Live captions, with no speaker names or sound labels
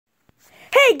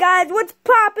Hey guys, what's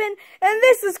poppin'? And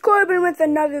this is Corbin with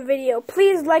another video.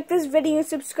 Please like this video and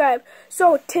subscribe.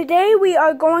 So today we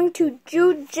are going to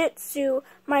Jiu-Jitsu,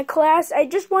 my class. I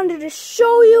just wanted to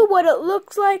show you what it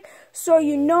looks like so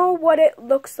you know what it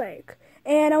looks like.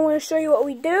 And I want to show you what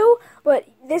we do, but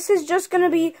this is just going to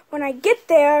be when I get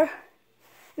there.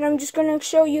 And I'm just going to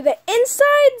show you the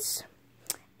insides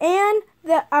and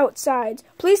the outsides.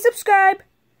 Please subscribe,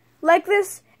 like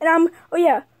this, and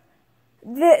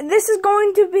this is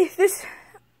going to be this.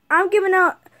 I'm giving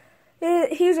out.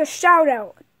 Here's a shout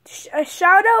out. A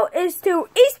shout out is to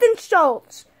Easton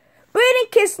Schultz,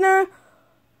 Brandon Kistner,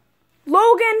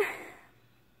 Logan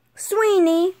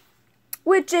Sweeney,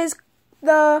 which is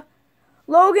the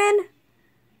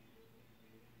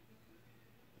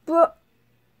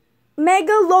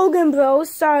Mega Logan Bros.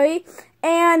 Sorry,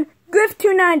 and Griff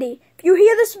 290. If you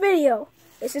hear this video,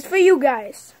 this is for you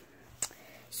guys.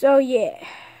 So yeah.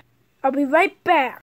 I'll be right back.